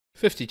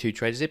52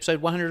 Traders, episode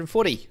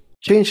 140.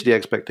 Change the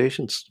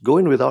expectations. Go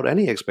in without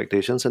any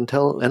expectations and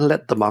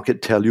let the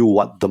market tell you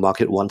what the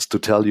market wants to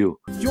tell you.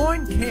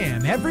 Join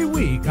Cam every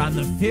week on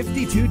the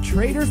 52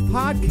 Traders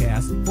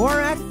podcast or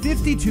at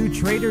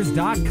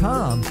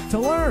 52traders.com to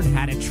learn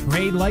how to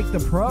trade like the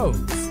pros.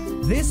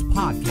 This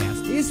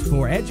podcast is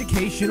for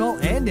educational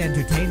and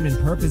entertainment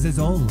purposes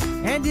only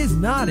and is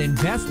not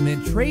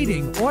investment,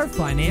 trading, or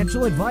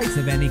financial advice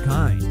of any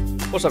kind.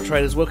 What's up,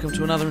 traders? Welcome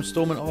to another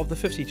installment of the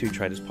 52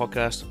 Traders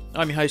podcast.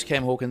 I'm your host,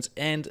 Cam Hawkins,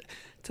 and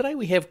today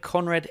we have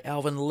Conrad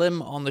Alvin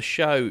Lim on the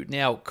show.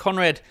 Now,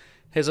 Conrad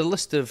has a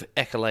list of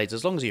accolades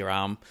as long as your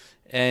arm,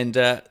 and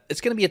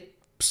it's going to be a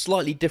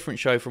slightly different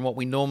show from what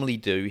we normally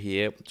do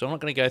here, so I'm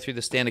not going to go through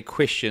the standard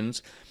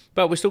questions,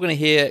 but we're still going to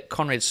hear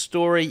Conrad's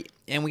story,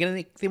 and we're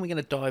going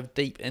to dive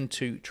deep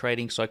into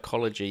trading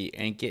psychology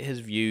and get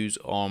his views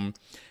on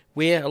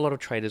where a lot of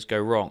traders go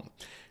wrong.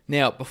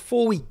 Now,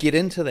 before we get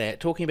into that,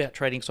 talking about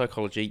trading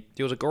psychology,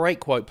 there was a great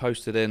quote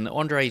posted in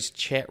Andre's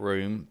chat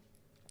room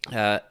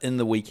in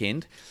the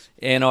weekend,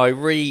 and I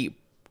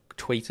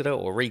retweeted it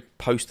or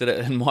reposted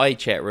it in my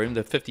chat room,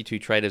 the 52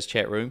 Traders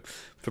chat room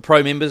for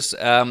pro members,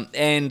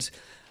 and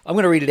I'm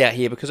going to read it out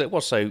here because it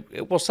was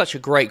such a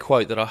great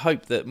quote that I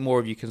hope that more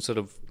of you can sort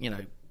of,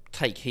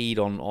 take heed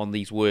on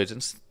these words.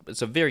 And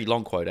it's a very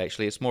long quote,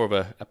 actually. It's more of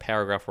a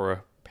paragraph or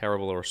a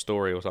parable or a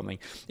story or something.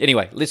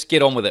 Anyway, let's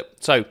get on with it.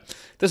 So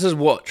this is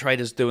what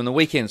traders do in the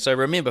weekend. So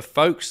remember,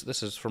 folks,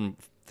 this is from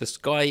this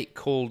guy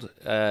called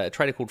a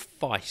trader called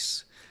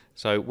Fice.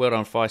 So well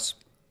done, Fice.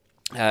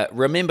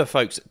 Remember,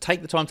 folks,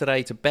 take the time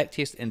today to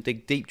backtest and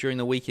dig deep during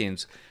the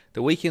weekends.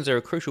 The weekends are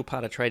a crucial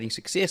part of trading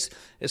success.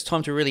 It's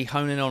time to really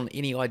hone in on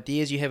any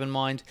ideas you have in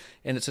mind,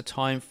 and it's a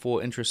time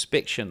for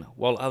introspection.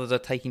 While others are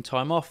taking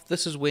time off,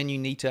 this is when you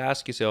need to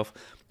ask yourself,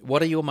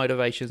 what are your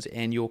motivations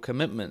and your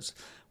commitments?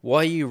 Why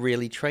are you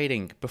really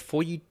trading?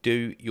 Before you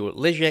do your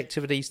leisure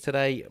activities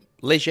today,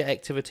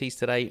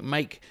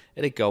 make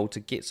it a goal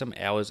to get some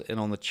hours in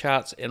on the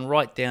charts and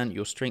write down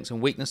your strengths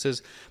and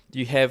weaknesses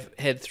you have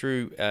had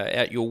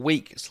throughout your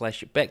week /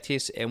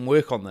 backtest and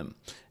work on them.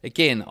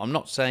 Again, I'm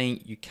not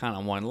saying you can't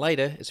unwind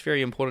later. It's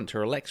very important to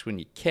relax when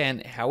you can.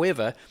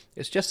 However,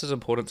 it's just as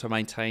important to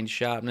maintain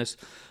sharpness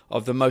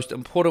of the most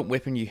important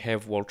weapon you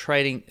have while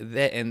trading,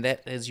 and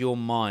that is your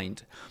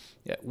mind.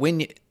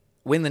 When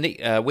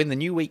the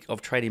new week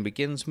of trading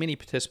begins, many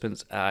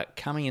participants are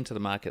coming into the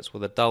markets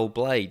with a dull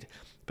blade,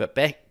 but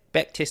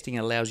backtesting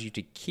allows you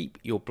to keep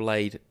your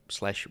blade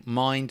 /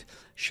 mind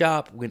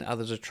sharp when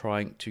others are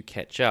trying to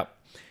catch up.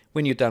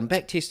 When you're done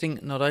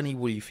backtesting, not only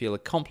will you feel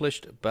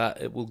accomplished,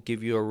 but it will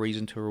give you a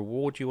reason to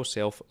reward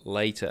yourself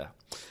later.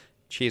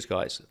 Cheers,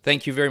 guys.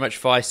 Thank you very much,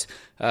 Fice.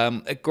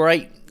 A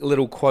great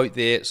little quote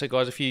there. So,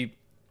 guys, if you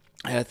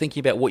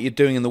thinking about what you're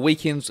doing in the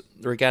weekends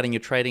regarding your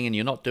trading and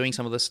you're not doing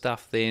some of this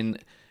stuff, then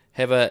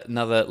have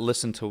another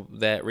listen to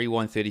that,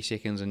 rewind 30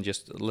 seconds and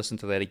just listen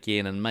to that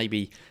again, and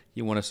maybe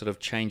you want to sort of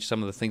change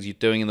some of the things you're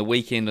doing in the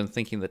weekend and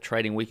thinking the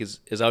trading week is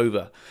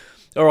over.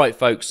 All right,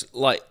 folks,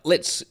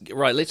 let's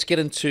get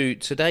into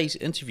today's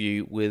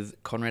interview with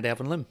Conrad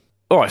Alvin Lim.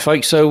 All right,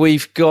 folks, so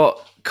we've got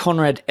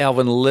Conrad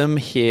Alvin Lim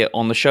here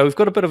on the show. We've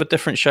got a bit of a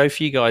different show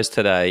for you guys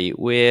today.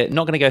 We're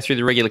not going to go through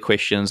the regular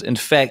questions. In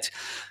fact,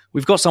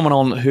 we've got someone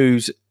on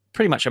who's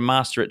pretty much a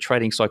master at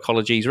trading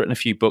psychology. He's written a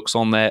few books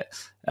on that.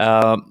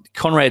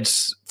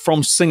 Conrad's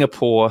from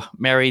Singapore,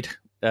 married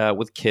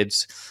with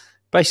kids,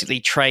 basically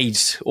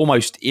trades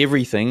almost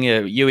everything,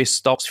 US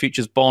stocks,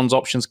 futures, bonds,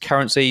 options,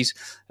 currencies.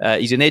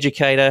 He's an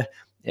educator,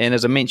 and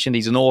as I mentioned,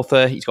 he's an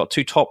author. He's got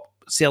 2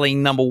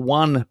 top-selling,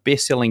 #1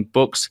 best-selling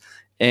books,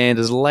 and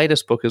his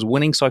latest book is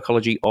Winning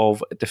Psychology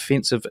of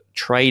Defensive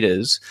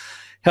Traders.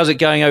 How's it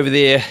going over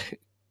there,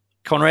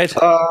 Conrad?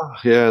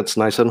 Yeah, it's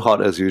nice and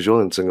hot as usual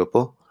in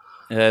Singapore.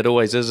 It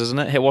always is, isn't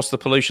it? What's the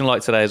pollution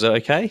like today? Is it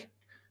okay?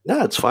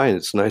 Yeah, it's fine.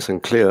 It's nice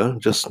and clear,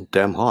 just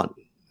damn hot.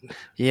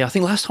 Yeah, I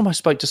think last time I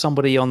spoke to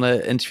somebody on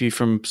the interview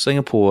from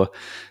Singapore,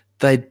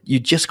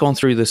 you'd just gone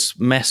through this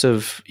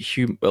massive,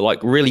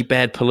 really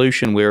bad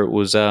pollution where it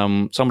was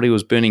somebody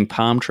was burning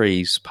palm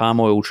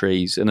oil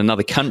trees in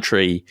another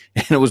country,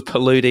 and it was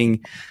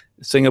polluting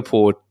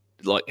Singapore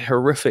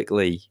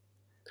horrifically.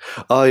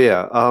 Oh,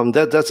 yeah.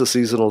 That's a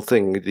seasonal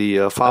thing.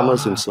 The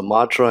farmers in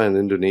Sumatra and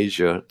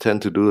Indonesia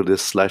tend to do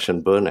this slash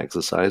and burn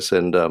exercise,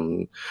 and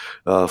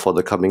for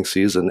the coming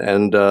season.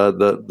 And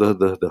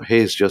the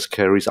haze just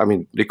carries. I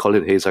mean, they call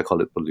it haze. I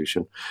call it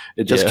pollution.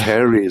 It just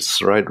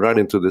carries right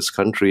into this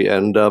country.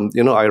 And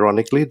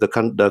ironically,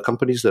 the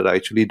companies that are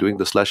actually doing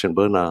the slash and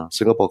burn are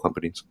Singapore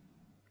companies.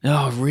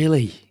 Oh,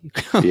 really?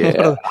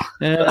 Yeah.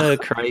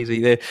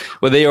 Crazy.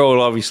 They're all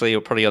obviously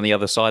probably on the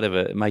other side of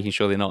it, making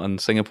sure they're not in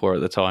Singapore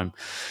at the time,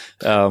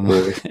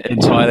 in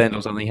Thailand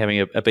or something,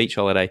 having a beach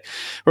holiday.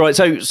 Right.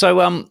 So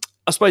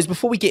I suppose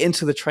before we get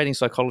into the trading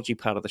psychology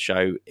part of the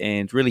show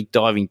and really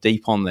diving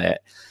deep on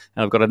that,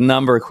 and I've got a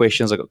number of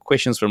questions. I've got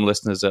questions from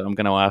listeners that I'm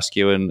going to ask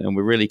you, and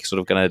we're really sort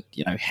of going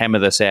to hammer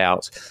this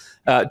out.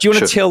 Do you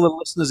want to tell the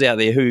listeners out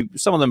there, who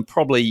some of them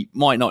probably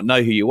might not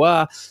know who you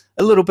are,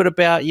 a little bit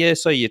about you,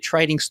 so your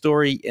trading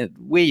story,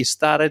 where you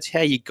started,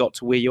 how you got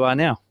to where you are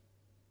now.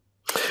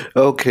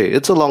 Okay,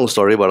 it's a long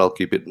story, but I'll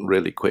keep it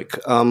really quick.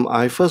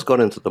 I first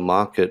got into the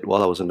market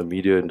while I was in the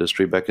media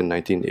industry back in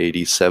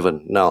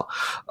 1987. Now,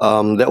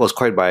 that was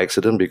quite by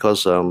accident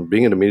because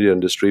being in the media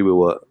industry, we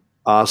were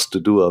asked to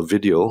do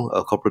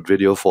a corporate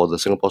video for the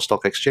Singapore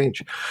Stock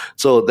Exchange.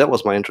 So that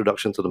was my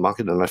introduction to the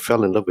market, and I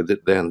fell in love with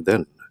it there and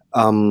then.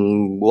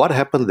 What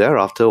happened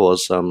thereafter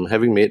was,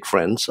 having made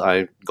friends,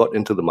 I got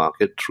into the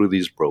market through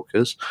these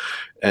brokers,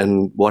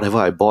 and whatever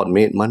I bought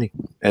made money.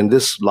 And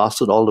this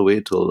lasted all the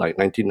way till like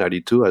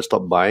 1992. I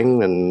stopped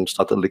buying and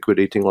started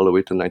liquidating all the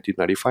way to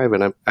 1995,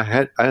 and I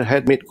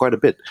had made quite a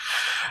bit.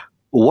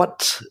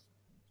 What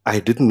I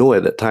didn't know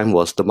at that time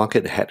was the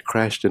market had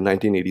crashed in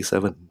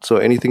 1987. So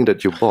anything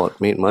that you bought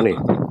made money.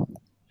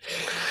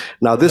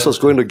 Now, this was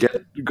going to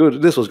get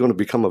good. This was going to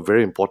become a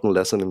very important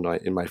lesson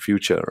in my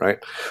future, right?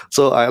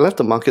 So I left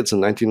the markets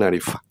in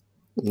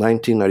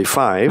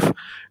 1995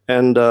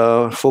 and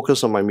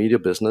focused on my media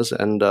business,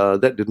 and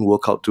that didn't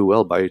work out too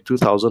well. By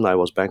 2000, I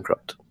was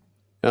bankrupt.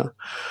 Yeah.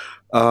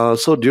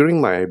 So during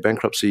my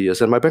bankruptcy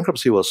years, and my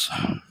bankruptcy was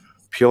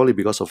purely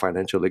because of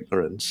financial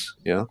ignorance.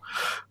 Yeah.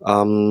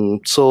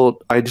 So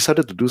I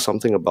decided to do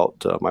something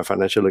about my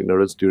financial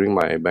ignorance during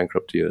my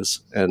bankrupt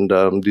years, and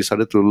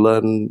decided to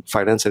learn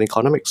finance and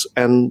economics.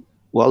 And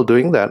while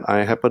doing that,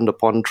 I happened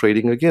upon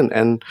trading again.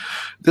 And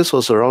this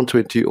was around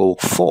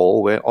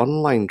 2004, where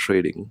online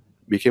trading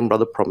became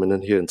rather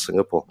prominent here in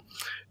Singapore.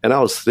 And I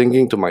was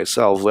thinking to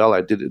myself, well,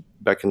 I did it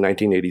back in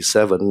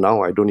 1987.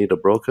 Now I don't need a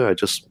broker. I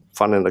just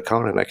fund an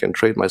account and I can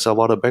trade myself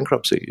out of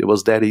bankruptcy. It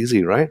was that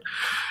easy, right?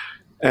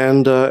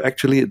 And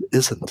actually, it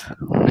isn't.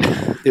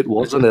 It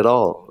wasn't at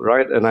all,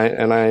 right? And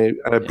I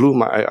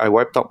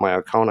wiped out my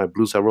account. I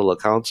blew several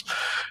accounts,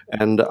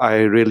 and I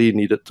really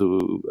needed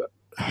to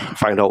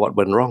find out what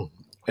went wrong.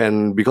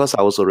 And because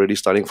I was already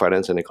studying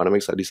finance and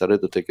economics, I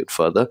decided to take it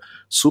further.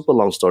 Super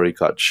long story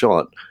cut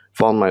short,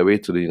 found my way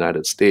to the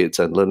United States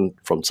and learned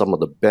from some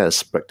of the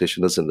best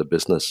practitioners in the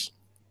business.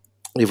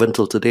 Even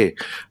till today,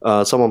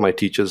 some of my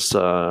teachers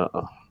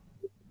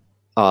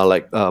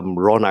like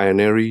Ron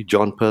Ioneri,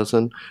 John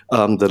Person,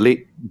 the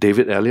late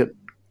David Elliott,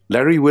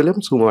 Larry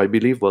Williams, whom I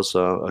believe was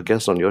a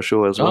guest on your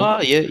show as well.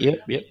 Oh, yeah.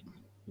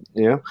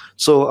 Yeah.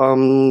 So,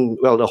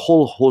 well, a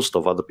whole host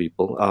of other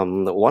people.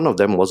 One of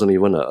them wasn't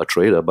even a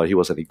trader, but he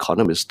was an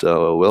economist,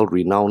 a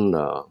well-renowned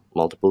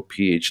multiple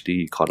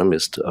PhD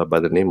economist by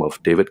the name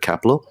of David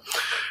Kaplow.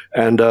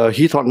 And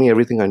he taught me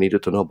everything I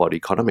needed to know about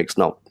economics.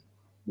 Now,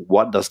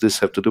 what does this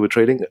have to do with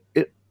trading?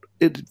 It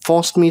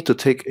forced me to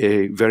take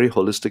a very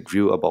holistic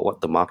view about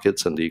what the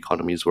markets and the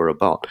economies were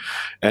about.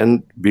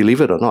 And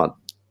believe it or not,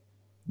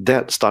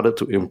 that started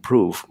to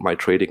improve my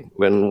trading.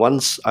 When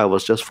once I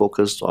was just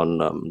focused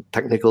on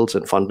technicals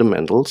and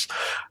fundamentals,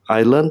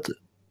 I learned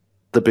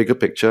the bigger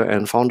picture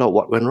and found out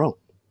what went wrong.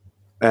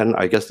 And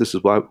I guess this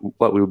is what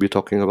we'll be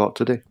talking about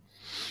today.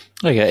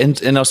 Okay,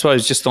 and I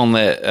suppose just on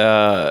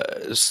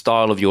that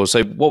style of yours,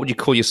 so what would you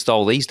call your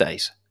style these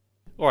days?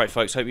 All right,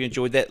 folks, hope you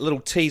enjoyed that little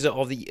teaser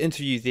of the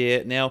interview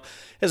there. Now,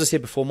 as I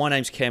said before, my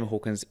name's Cam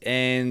Hawkins,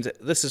 and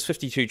this is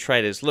 52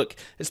 Traders. Look,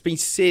 it's been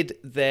said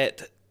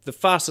that the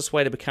fastest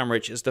way to become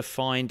rich is to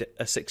find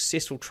a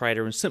successful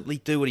trader and simply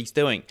do what he's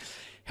doing.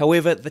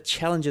 However, the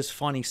challenge is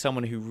finding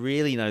someone who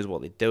really knows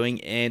what they're doing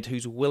and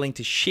who's willing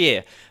to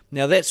share.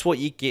 Now, that's what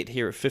you get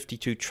here at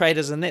 52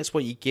 Traders, and that's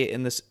what you get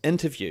in this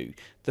interview,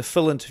 the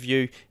full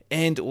interview,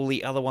 and all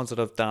the other ones that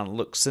I've done.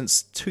 Look,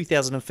 since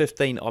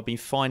 2015, I've been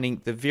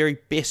finding the very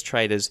best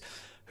traders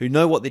who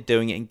know what they're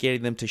doing and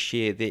getting them to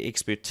share their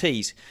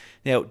expertise.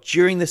 Now,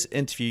 during this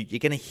interview, you're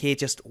going to hear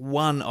just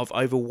one of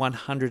over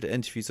 100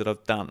 interviews that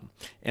I've done.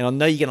 And I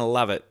know you're going to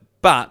love it,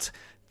 but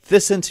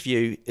this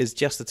interview is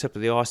just the tip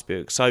of the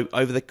iceberg. So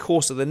over the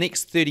course of the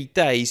next 30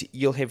 days,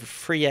 you'll have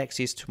free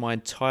access to my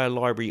entire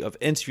library of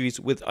interviews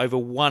with over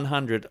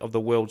 100 of the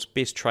world's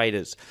best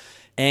traders.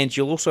 And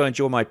you'll also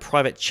enjoy my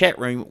private chat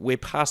room where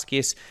past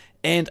guests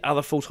and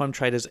other full-time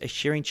traders are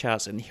sharing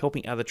charts and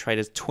helping other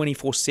traders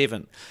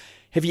 24/7.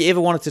 Have you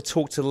ever wanted to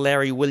talk to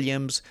Larry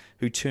Williams,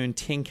 who turned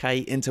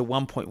 10K into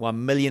 1.1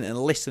 million in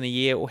less than a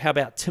year? Or how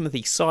about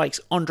Timothy Sykes,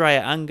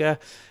 Andrea Unger,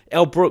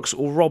 Al Brooks,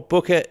 or Rob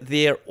Booker?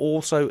 They're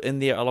also in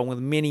there along with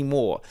many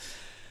more.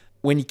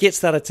 When you get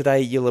started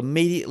today, you'll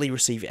immediately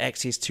receive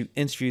access to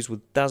interviews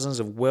with dozens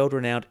of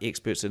world-renowned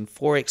experts in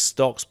Forex,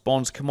 stocks,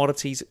 bonds,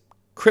 commodities,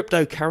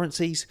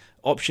 cryptocurrencies,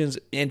 options,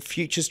 and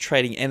futures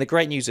trading. And the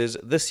great news is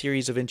this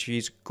series of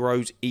interviews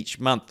grows each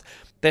month.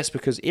 That's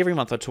because every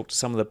month I talk to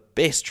some of the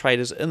best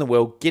traders in the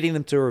world, getting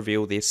them to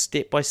reveal their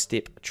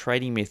step-by-step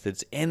trading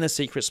methods and the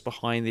secrets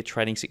behind their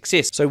trading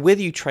success. So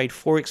whether you trade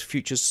Forex,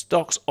 futures,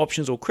 stocks,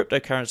 options, or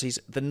cryptocurrencies,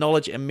 the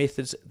knowledge and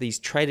methods these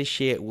traders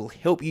share will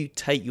help you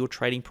take your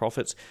trading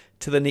profits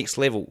to the next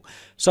level.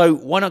 So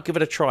why not give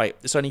it a try?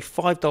 It's only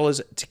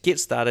 $5 to get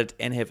started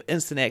and have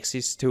instant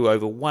access to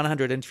over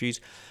 100 interviews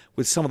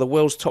with some of the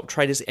world's top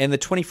traders and the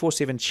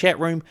 24/7 chat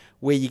room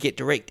where you get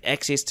direct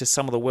access to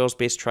some of the world's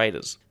best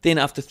traders. Then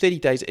after 30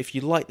 days, if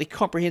you like the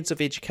comprehensive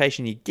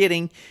education you're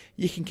getting,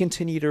 you can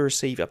continue to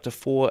receive up to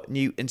 4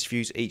 new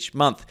interviews each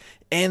month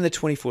and the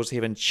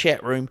 24/7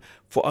 chat room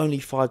for only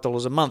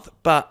 $5 a month.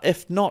 But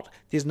if not,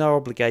 there's no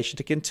obligation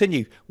to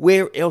continue.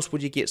 Where else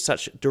would you get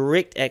such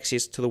direct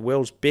access to the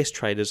world's best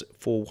traders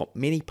for what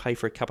many pay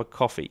for a cup of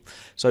coffee?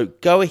 So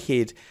go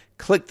ahead,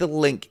 click the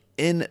link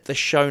in the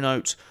show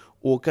notes,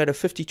 or go to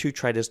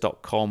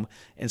 52traders.com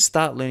and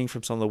start learning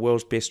from some of the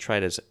world's best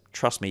traders.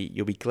 Trust me,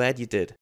 you'll be glad you did.